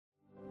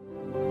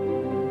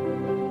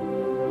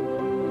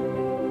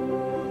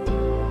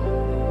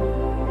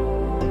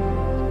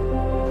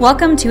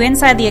Welcome to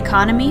Inside the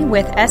Economy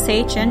with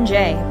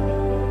SH&J.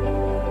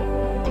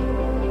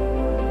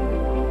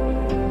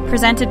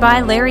 Presented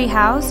by Larry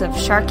Howes of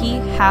Sharkey,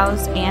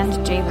 Howes, and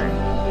Javer.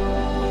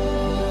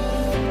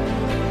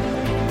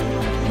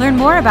 Learn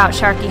more about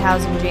Sharkey,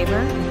 Howes, and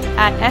Javer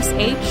at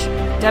shwj.com.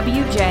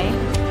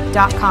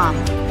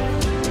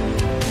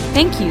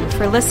 Thank you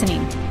for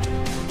listening.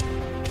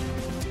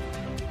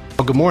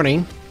 Well, good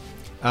morning.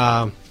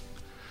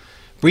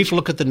 Brief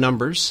look at the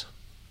numbers.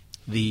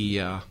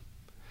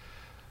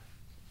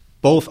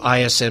 Both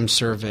ISM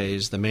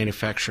surveys, the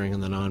manufacturing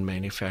and the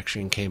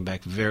non-manufacturing, came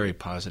back very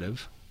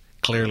positive.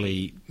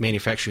 Clearly,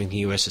 manufacturing in the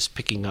U.S. is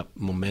picking up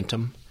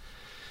momentum.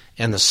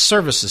 And the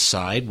services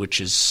side, which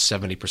is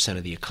 70%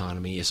 of the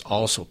economy, is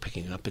also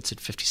picking up. It's at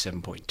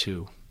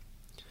 57.2.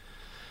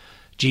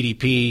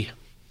 GDP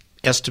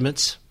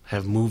estimates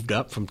have moved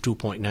up from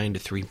 2.9 to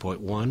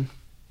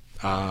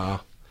 3.1.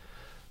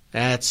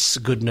 That's a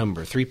good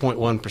number.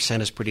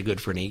 3.1% is pretty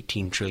good for an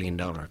 $18 trillion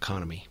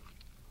economy.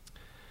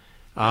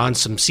 On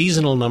some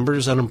seasonal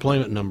numbers,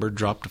 unemployment number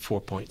dropped to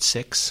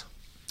 4.6.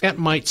 That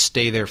might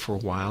stay there for a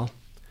while.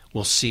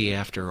 We'll see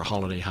after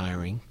holiday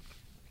hiring.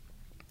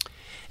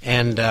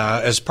 And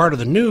as part of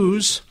the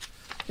news,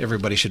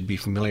 everybody should be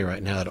familiar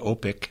right now that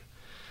OPEC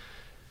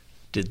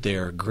did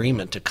their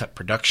agreement to cut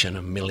production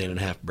 1.5 million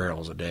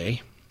barrels a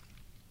day.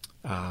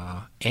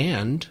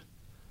 And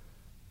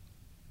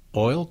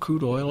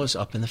crude oil is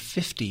up in the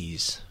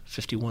 50s,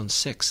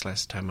 51.6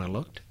 last time I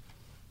looked.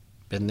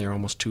 Been there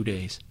almost 2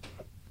 days.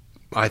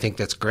 I think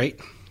that's great.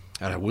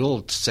 And I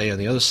will say on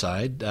the other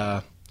side,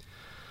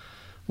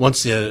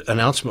 once the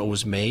announcement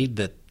was made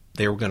that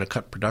they were going to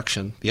cut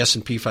production, the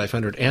S&P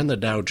 500 and the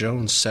Dow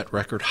Jones set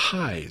record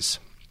highs.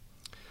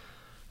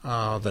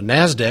 The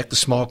NASDAQ, the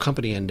small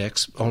company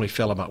index, only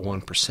fell about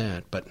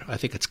 1%, but I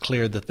think it's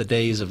clear that the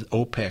days of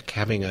OPEC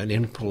having an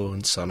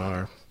influence on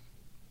our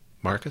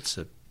markets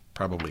are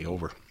probably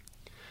over.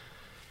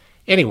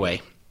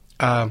 Anyway,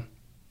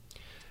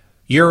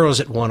 Euro's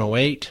at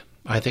 108.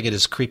 I think it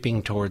is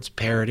creeping towards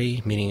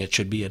parity, meaning it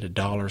should be at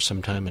 $1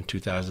 sometime in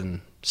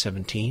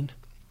 2017.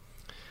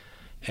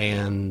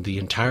 And the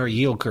entire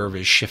yield curve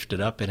is shifted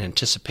up in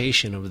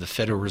anticipation of the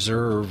Federal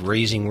Reserve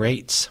raising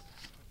rates,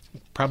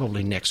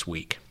 probably next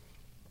week.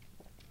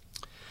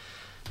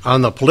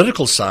 On the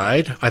political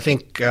side, I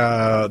think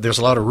there's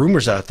a lot of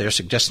rumors out there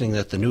suggesting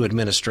that the new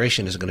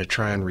administration is going to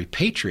try and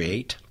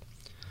repatriate.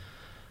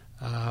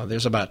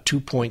 There's about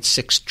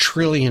 $2.6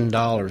 trillion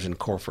in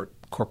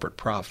corporate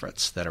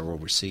profits that are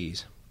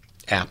overseas.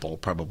 Apple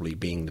probably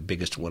being the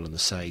biggest one in the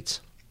sights.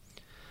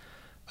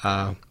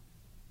 I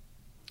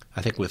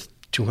think with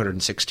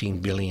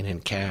 $216 billion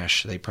in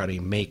cash, they probably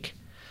make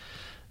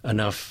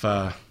enough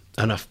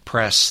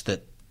press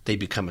that they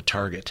become a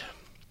target.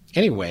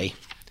 Anyway,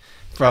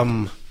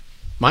 from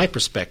my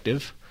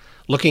perspective,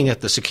 looking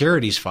at the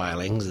securities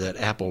filings that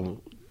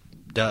Apple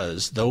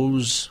does,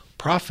 those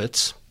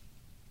profits,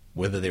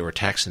 whether they were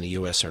taxed in the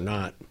U.S. or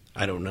not,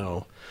 I don't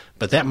know.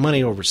 But that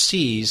money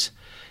overseas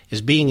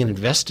is being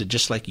invested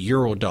just like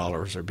euro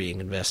dollars are being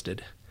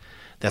invested.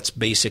 That's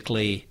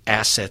basically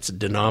assets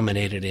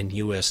denominated in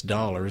U.S.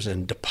 dollars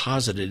and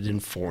deposited in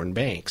foreign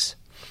banks.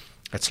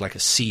 That's like a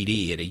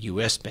CD at a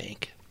U.S.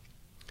 bank.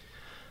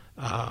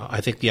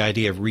 I think the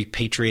idea of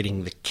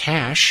repatriating the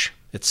cash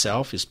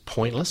itself is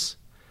pointless.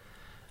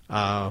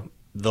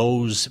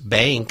 Those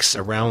banks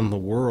around the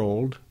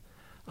world,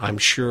 I'm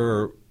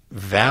sure,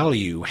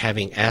 value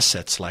having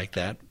assets like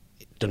that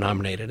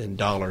denominated in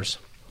dollars.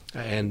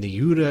 And the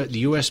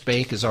U.S.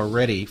 bank is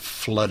already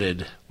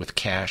flooded with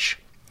cash.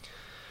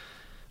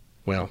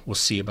 Well, we'll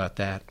see about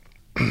that.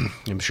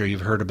 I'm sure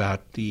you've heard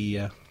about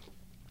the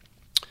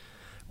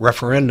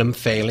referendum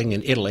failing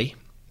in Italy.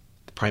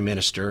 The prime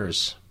minister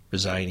is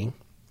resigning.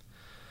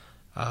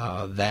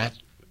 That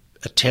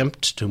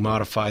attempt to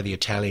modify the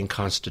Italian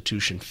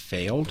constitution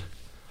failed.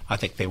 I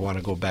think they want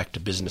to go back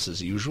to business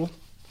as usual.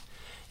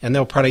 And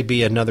there'll probably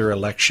be another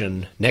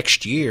election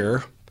next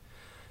year,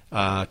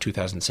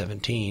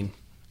 2017,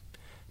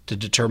 to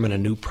determine a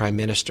new prime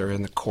minister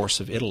in the course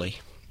of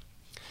Italy.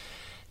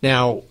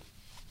 Now,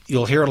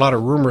 you'll hear a lot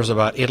of rumors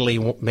about Italy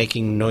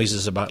making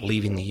noises about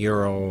leaving the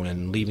euro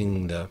and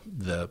leaving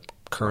the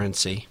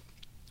currency.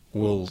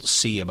 We'll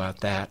see about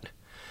that.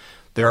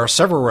 There are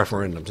several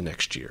referendums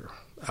next year.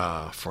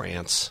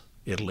 France,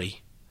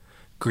 Italy.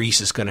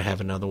 Greece is going to have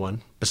another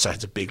one,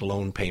 besides a big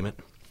loan payment.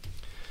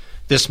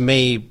 This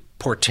may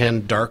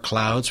portend dark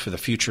clouds for the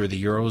future of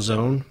the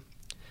Eurozone.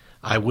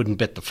 I wouldn't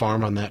bet the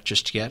farm on that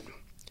just yet.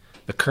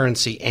 The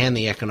currency and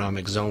the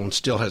economic zone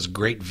still has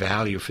great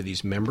value for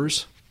these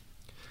members.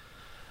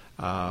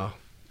 In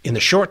the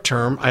short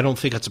term, I don't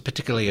think it's a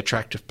particularly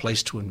attractive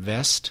place to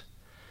invest.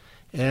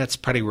 And it's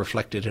probably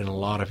reflected in a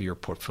lot of your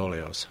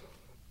portfolios.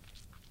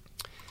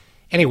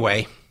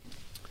 Anyway,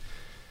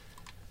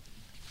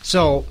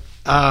 so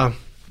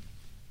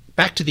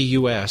back to the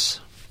U.S.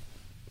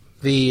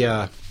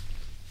 The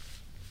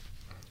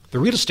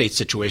real estate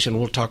situation,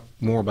 we'll talk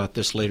more about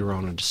this later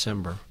on in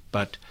December,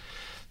 but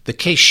the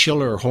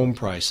Case-Shiller home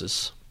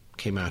prices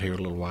came out here a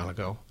little while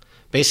ago,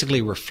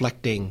 basically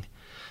reflecting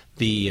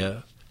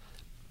The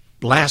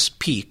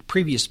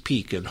previous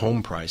peak in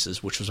home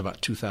prices, which was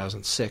about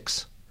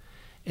 2006,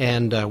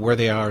 and where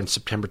they are in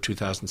September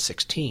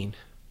 2016.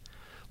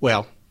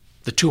 Well,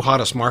 the two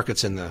hottest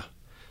markets in the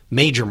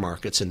major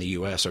markets in the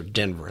U.S. are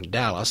Denver and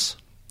Dallas,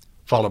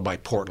 followed by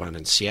Portland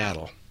and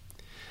Seattle.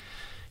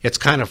 It's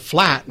kind of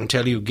flat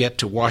until you get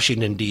to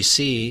Washington,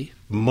 D.C.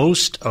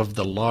 Most of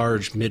the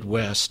large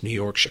Midwest, New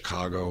York,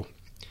 Chicago,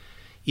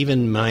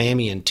 even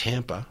Miami and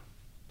Tampa,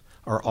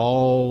 are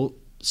all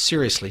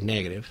seriously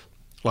negative.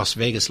 Las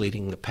Vegas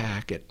leading the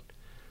pack at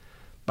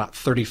about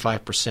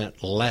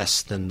 35%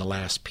 less than the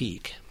last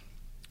peak.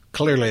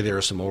 Clearly there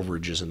are some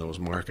overages in those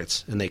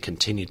markets, and they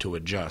continue to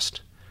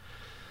adjust.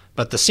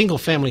 But the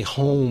single-family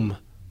home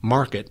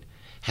market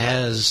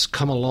has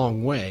come a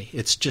long way.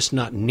 It's just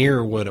not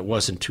near what it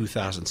was in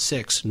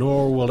 2006,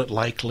 nor will it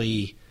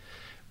likely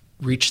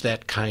reach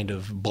that kind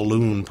of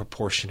balloon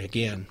proportion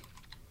again.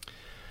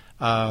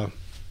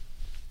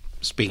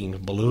 Speaking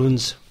of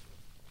balloons,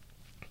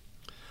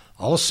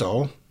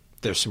 also,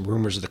 there's some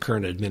rumors the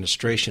current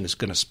administration is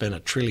going to spend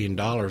 $1 trillion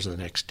in the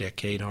next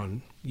decade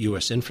on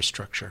U.S.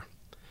 infrastructure.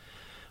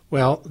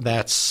 Well,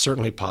 that's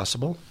certainly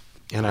possible,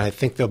 and I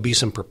think there'll be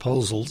some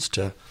proposals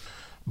to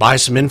buy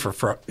some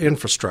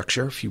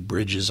infrastructure, a few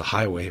bridges, a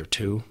highway or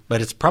two,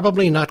 but it's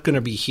probably not going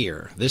to be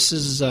here. This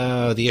is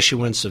the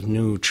issuance of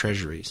new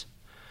treasuries.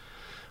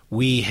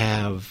 We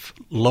have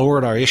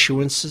lowered our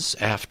issuances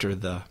after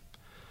the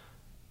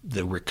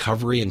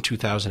recovery in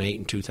 2008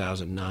 and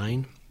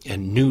 2009,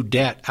 and new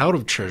debt out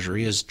of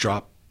Treasury has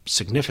dropped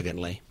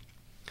significantly.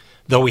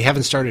 Though we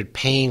haven't started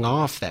paying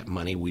off that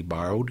money we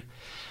borrowed,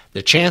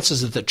 the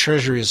chances that the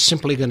Treasury is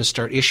simply going to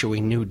start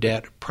issuing new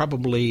debt are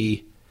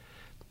probably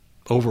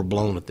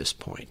overblown at this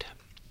point.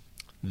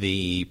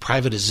 The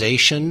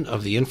privatization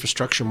of the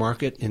infrastructure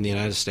market in the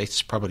United States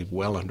is probably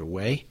well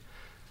underway.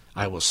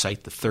 I will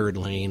cite the third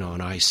lane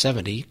on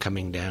I-70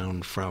 coming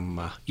down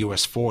from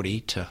US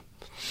 40 to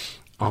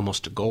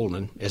almost to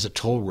Golden as a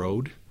toll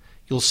road.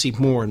 You'll see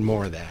more and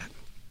more of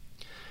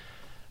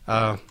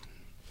that.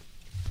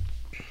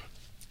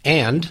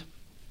 And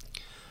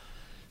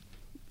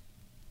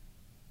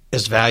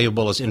as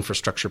valuable as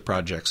infrastructure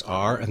projects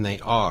are, and they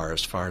are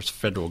as far as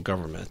federal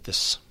government,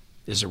 this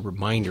is a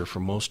reminder for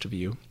most of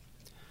you.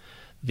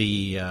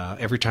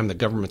 Every time the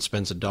government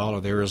spends a dollar,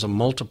 there is a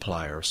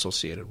multiplier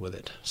associated with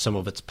it. Some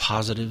of it's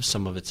positive,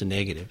 some of it's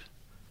negative.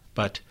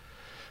 But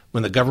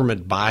when the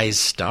government buys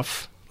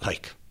stuff,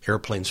 like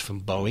airplanes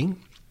from Boeing,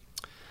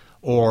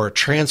 or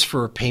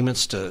transfer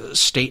payments to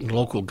state and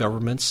local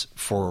governments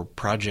for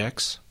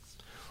projects,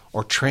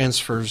 or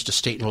transfers to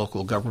state and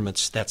local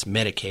governments, that's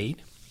Medicaid,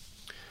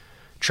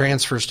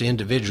 transfers to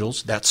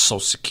individuals, that's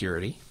Social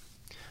Security,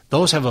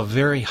 those have a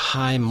very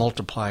high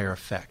multiplier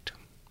effect.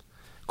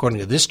 According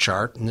to this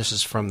chart, and this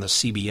is from the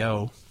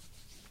CBO,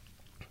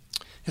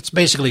 it's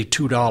basically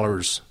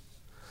 $2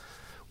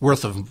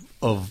 worth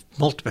of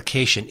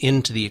multiplication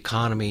into the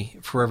economy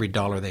for every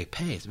dollar they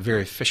pay. It's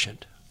very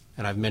efficient.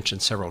 And I've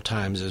mentioned several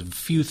times, there's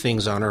few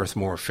things on earth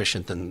more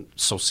efficient than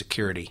Social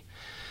Security,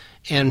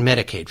 and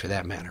Medicaid for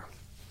that matter.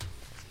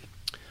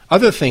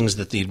 Other things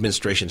that the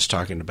administration is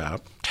talking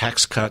about,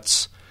 tax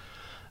cuts,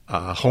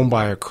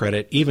 homebuyer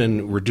credit,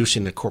 even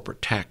reducing the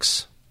corporate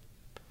tax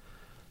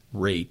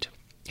rate,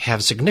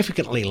 have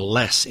significantly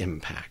less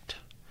impact.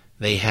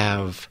 They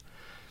have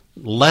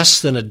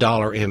less than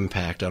 $1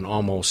 impact on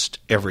almost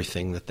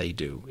everything that they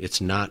do.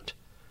 It's not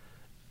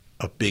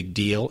a big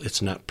deal.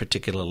 It's not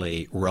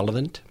particularly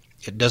relevant.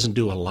 It doesn't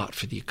do a lot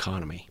for the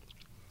economy.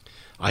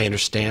 I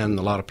understand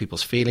a lot of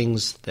people's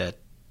feelings that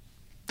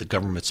the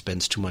government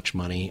spends too much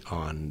money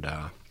on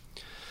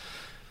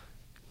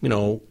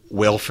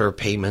welfare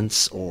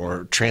payments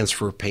or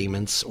transfer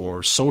payments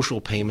or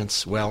social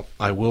payments. Well,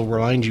 I will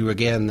remind you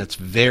again, that's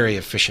very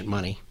efficient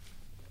money.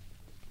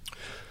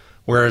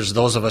 Whereas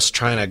those of us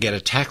trying to get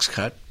a tax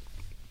cut,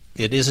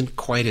 it isn't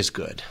quite as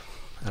good.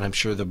 And I'm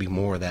sure there'll be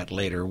more of that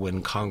later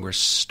when Congress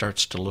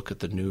starts to look at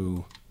the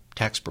new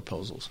tax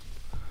proposals.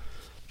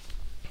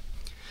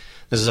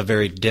 This is a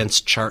very dense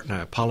chart, and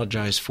I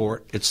apologize for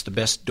it. It's the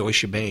best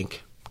Deutsche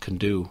Bank can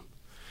do.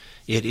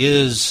 It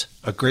is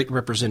a great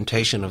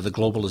representation of the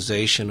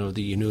globalization of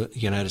the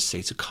United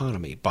States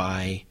economy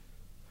by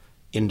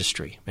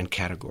industry and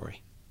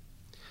category.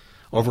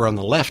 Over on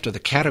the left are the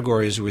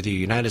categories where the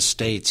United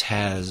States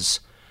has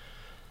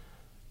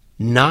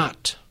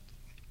not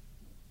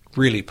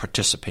really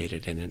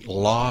participated in it,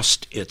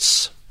 lost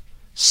its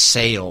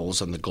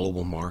sales on the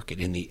global market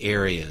in the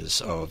areas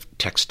of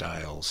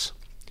textiles,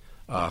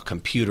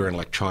 computer and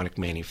electronic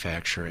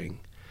manufacturing,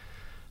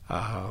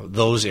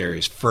 those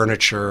areas,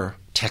 furniture,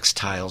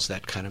 textiles,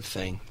 that kind of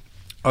thing.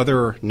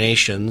 Other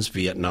nations,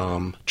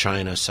 Vietnam,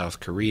 China, South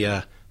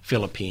Korea,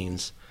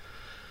 Philippines,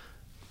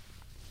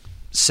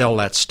 sell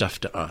that stuff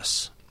to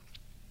us.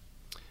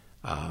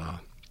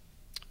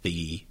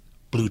 The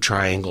blue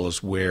triangle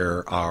is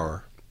where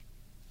our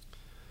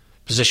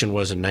position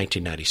was in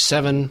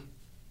 1997,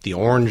 the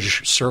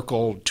orange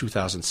circle,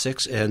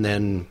 2006, and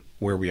then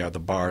where we are, the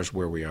bars,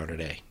 where we are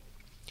today.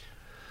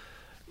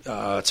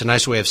 It's a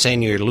nice way of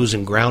saying you're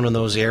losing ground in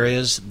those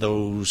areas.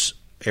 Those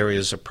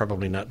areas are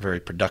probably not very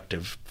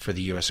productive for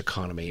the U.S.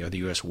 economy or the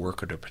U.S.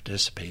 worker to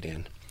participate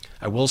in.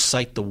 I will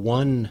cite the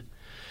one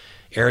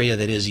area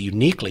that is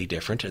uniquely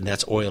different, and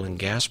that's oil and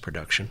gas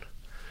production.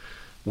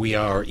 We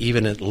are,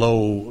 even at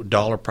low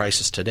dollar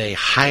prices today,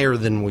 higher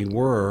than we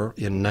were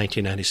in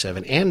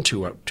 1997 and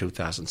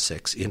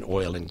 2006 in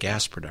oil and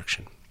gas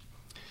production.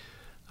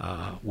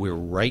 We're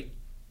right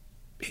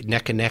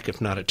neck and neck,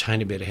 if not a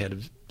tiny bit ahead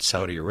of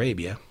Saudi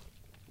Arabia,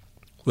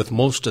 with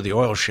most of the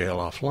oil shale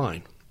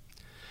offline.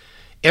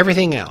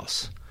 Everything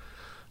else,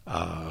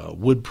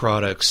 wood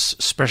products,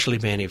 specialty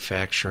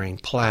manufacturing,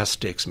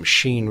 plastics,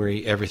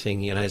 machinery, everything,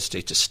 the United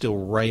States is still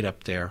right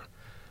up there,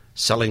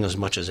 selling as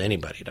much as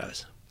anybody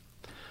does.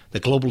 The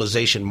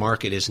globalization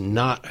market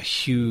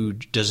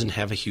doesn't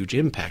have a huge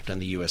impact on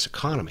the U.S.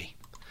 economy.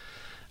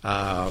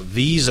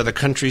 These are the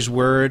countries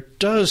where it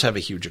does have a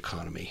huge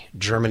economy.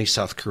 Germany,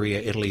 South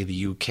Korea, Italy,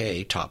 the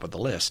UK, top of the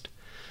list.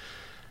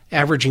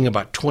 Averaging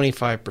about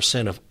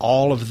 25% of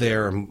all of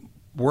their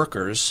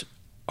workers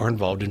are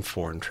involved in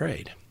foreign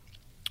trade.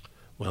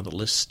 Well, the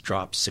list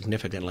drops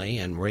significantly,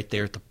 and right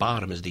there at the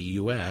bottom is the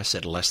U.S.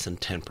 at less than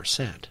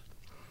 10%.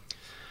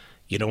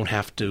 You don't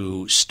have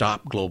to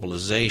stop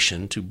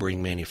globalization to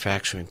bring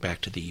manufacturing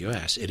back to the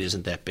U.S. It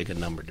isn't that big a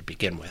number to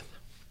begin with.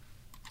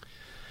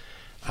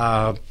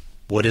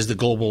 What is the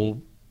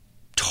global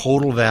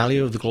total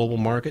value of the global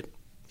market?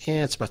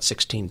 It's about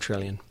 $16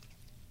 trillion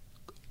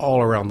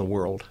all around the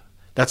world.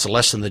 That's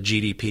less than the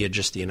GDP of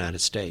just the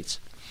United States.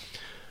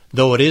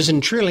 Though it is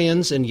in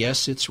trillions, and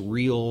yes, it's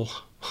real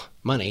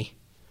money,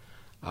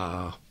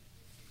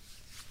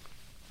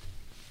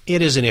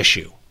 it is an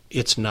issue.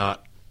 It's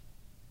not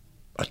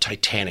a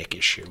titanic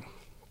issue.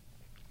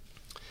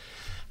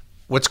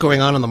 What's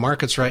going on in the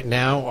markets right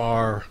now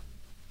are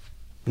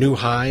new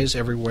highs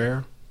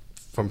everywhere,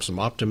 from some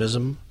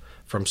optimism,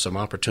 from some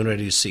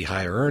opportunity to see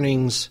higher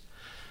earnings,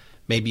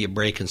 maybe a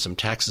break in some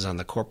taxes on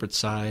the corporate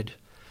side,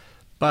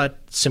 but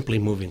simply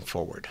moving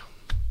forward.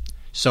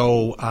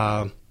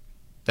 So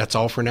that's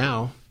all for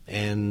now,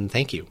 and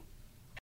thank you.